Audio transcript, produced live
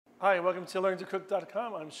Hi, welcome to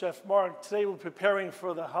learntocook.com. I'm Chef Mark. Today we're preparing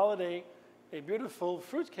for the holiday a beautiful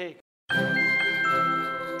fruitcake.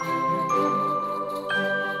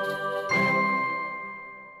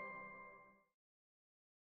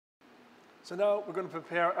 So now we're going to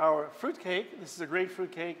prepare our fruitcake. This is a great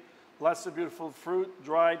fruitcake, lots of beautiful fruit,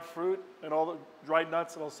 dried fruit, and all the dried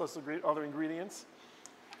nuts and all sorts of great other ingredients.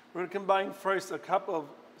 We're going to combine first a cup of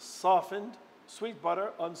softened sweet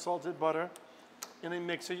butter, unsalted butter, in a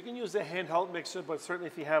mixer. You can use a handheld mixer, but certainly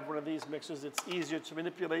if you have one of these mixers, it's easier to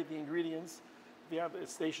manipulate the ingredients if you have a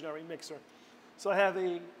stationary mixer. So I have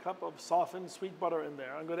a cup of softened sweet butter in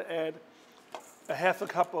there. I'm going to add a half a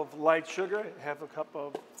cup of light sugar, half a cup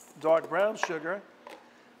of dark brown sugar.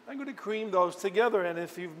 I'm going to cream those together, and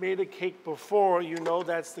if you've made a cake before, you know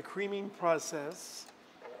that's the creaming process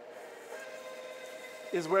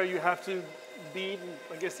is where you have to beat, and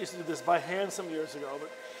I guess they used to do this by hand some years ago,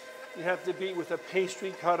 but you have to beat with a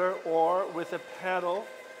pastry cutter or with a paddle,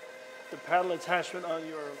 the paddle attachment on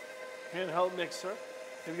your handheld mixer.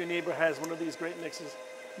 If your neighbor has one of these great mixers,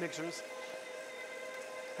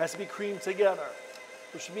 has to be creamed together,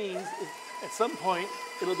 which means at some point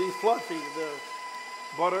it'll be fluffy. The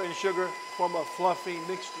butter and sugar form a fluffy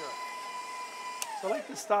mixture. So I like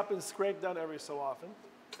to stop and scrape down every so often.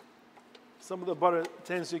 Some of the butter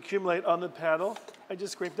tends to accumulate on the paddle. I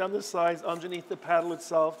just scrape down the sides underneath the paddle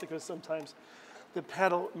itself because sometimes the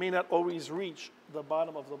paddle may not always reach the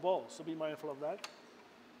bottom of the bowl, so be mindful of that.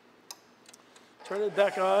 Turn it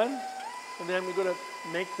back on, and then we're going to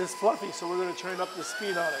make this fluffy, so we're going to turn up the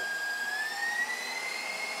speed on it.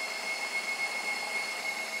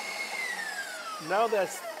 Now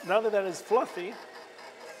that that is fluffy,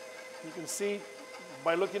 you can see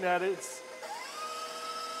by looking at it, it's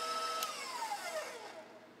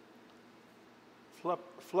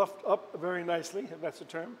fluffed up very nicely, if that's a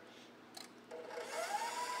term.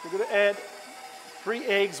 We're going to add 3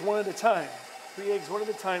 eggs one at a time. 3 eggs one at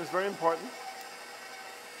a time is very important.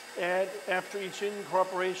 Add after each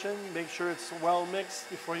incorporation, make sure it's well mixed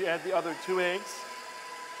before you add the other 2 eggs.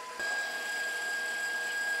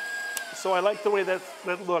 So I like the way that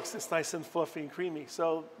looks. It's nice and fluffy and creamy.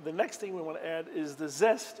 So the next thing we want to add is the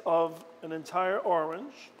zest of an entire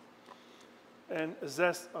orange and a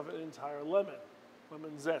zest of an entire lemon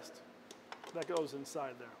zest. That goes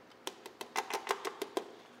inside there.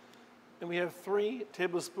 And we have 3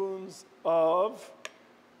 tablespoons of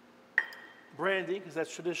brandy, because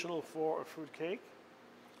that's traditional for a fruit cake.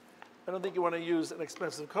 I don't think you want to use an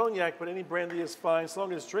expensive cognac, but any brandy is fine as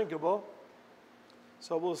long as it's drinkable.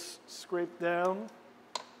 So we'll scrape down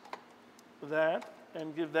that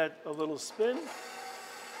and give that a little spin.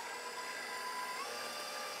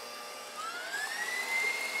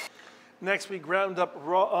 Next, we ground up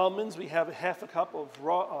raw almonds. We have half a cup of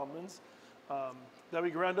raw almonds that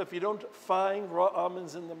we ground up. You don't find raw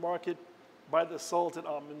almonds in the market. Buy the salted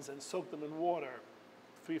almonds and soak them in water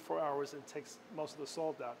 3-4 hours, and it takes most of the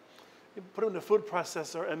salt out. You put them in the food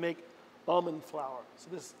processor and make almond flour.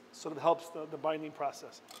 So this sort of helps the binding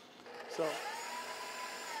process. So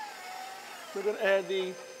we're going to add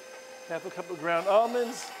the half a cup of ground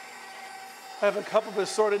almonds. I have a cup of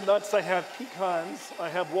assorted nuts. I have pecans. I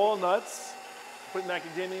have walnuts. Put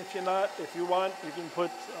macadamia if you want. You can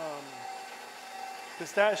put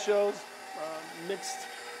pistachios, mixed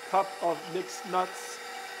cup of mixed nuts,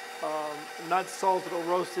 not salted or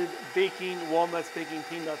roasted, baking walnuts, baking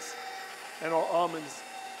peanuts, and all almonds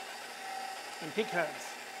and pecans.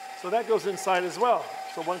 So that goes inside as well.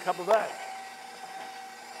 So 1 cup of that.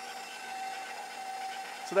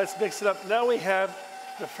 So let's mix it up. Now we have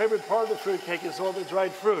the favorite part of the fruit cake is all the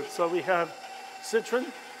dried fruit. So we have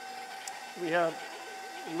citron, we have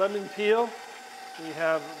lemon peel, we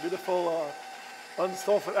have beautiful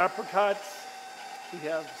unsalted apricots, we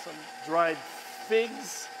have some dried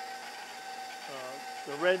figs,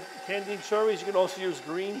 the red candied cherries. You can also use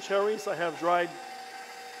green cherries. I have dried,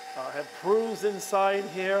 I have prunes inside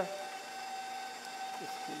here.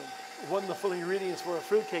 Just, wonderful ingredients for a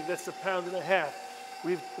fruit cake. That's 1.5 pounds.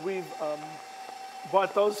 We've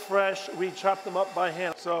bought those fresh. We chop them up by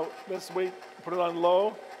hand. So let's wait, put it on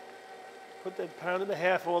low. Put that 1.5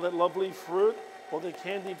 pounds, all that lovely fruit, all the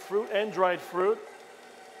candied fruit and dried fruit.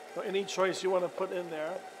 So any choice you want to put in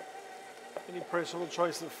there, any personal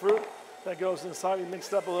choice of fruit, that goes inside. We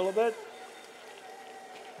mixed up a little bit.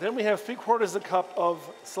 Then we have 3/4 cup of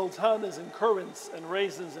sultanas and currants and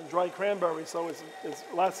raisins and dried cranberries. So it's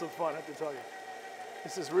lots of fun, I have to tell you.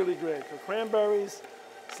 This is really great. So cranberries,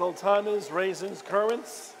 sultanas, raisins,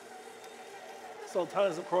 currants.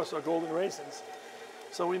 Sultanas, of course, are golden raisins.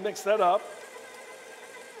 So we mix that up.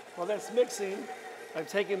 While that's mixing, I've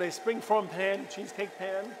taken a springform pan, cheesecake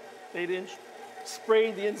pan, 8-inch,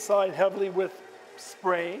 sprayed the inside heavily with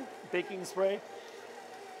spray, baking spray,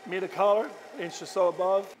 made a collar, 1 inch or so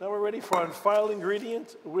above. Now we're ready for our final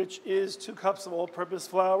ingredient, which is 2 cups of all-purpose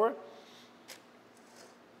flour,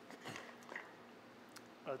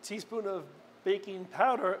 a teaspoon of baking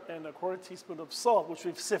powder, and a 1/4 teaspoon of salt, which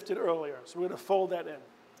we've sifted earlier. So we're going to fold that in.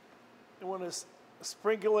 I want to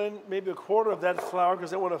sprinkle in maybe 1/4 of that flour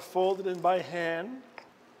because I want to fold it in by hand.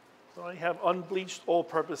 So I have unbleached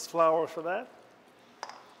all-purpose flour for that.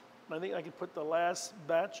 I think I can put the last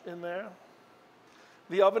batch in there.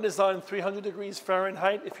 The oven is on 300 degrees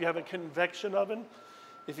Fahrenheit if you have a convection oven.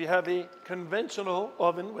 If you have a conventional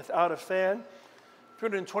oven without a fan,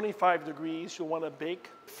 325 degrees, you'll want to bake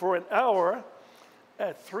for an hour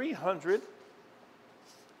at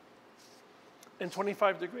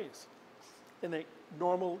 325 degrees in a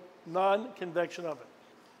normal non-convection oven.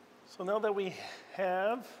 So now that we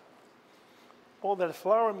have all that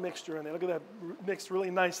flour mixture in there, look at that mixed really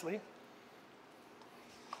nicely.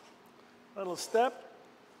 Little step,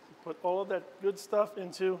 put all of that good stuff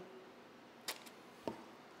into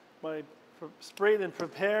my sprayed and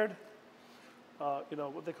prepared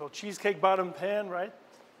what they call cheesecake bottom pan, right?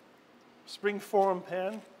 Springform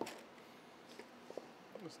pan.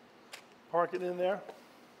 Just park it in there.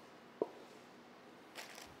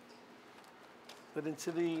 Put it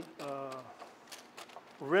into the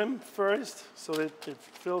rim first so that it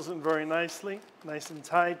fills in very nicely, nice and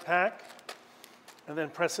tight pack, and then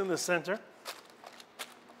press in the center.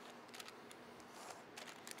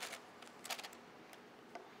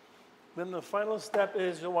 Then the final step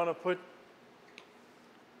is you'll want to put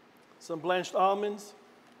some blanched almonds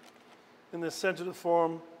in the center to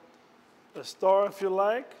form a star, if you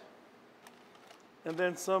like, and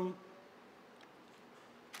then some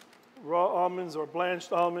raw almonds or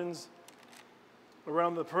blanched almonds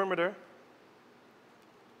around the perimeter.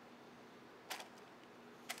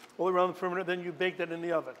 All around the perimeter, then you bake that in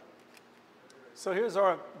the oven. So here's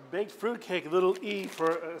our baked fruitcake, little E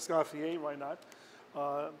for Escoffier, why not?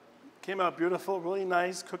 Came out beautiful, really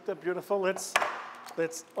nice, cooked up beautiful. Let's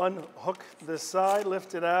unhook this side,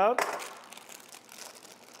 lift it out.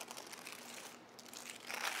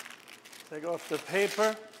 Take off the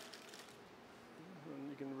paper. And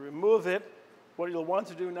you can remove it. What you'll want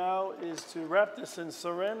to do now is to wrap this in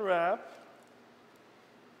saran wrap,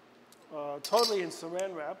 totally in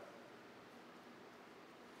saran wrap.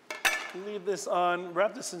 Leave this on,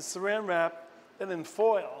 wrap this in saran wrap, then in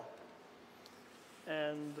foil.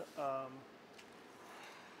 And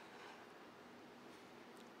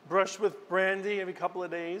brush with Brandy every couple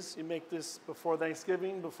of days. You make this before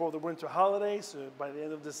Thanksgiving, before the winter holidays, so by the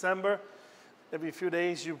end of December. Every few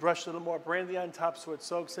days you brush a little more Brandy on top so it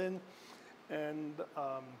soaks in. And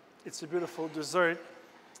it's a beautiful dessert.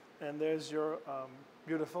 And there's your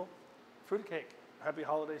beautiful fruitcake. Happy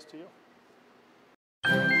holidays to you.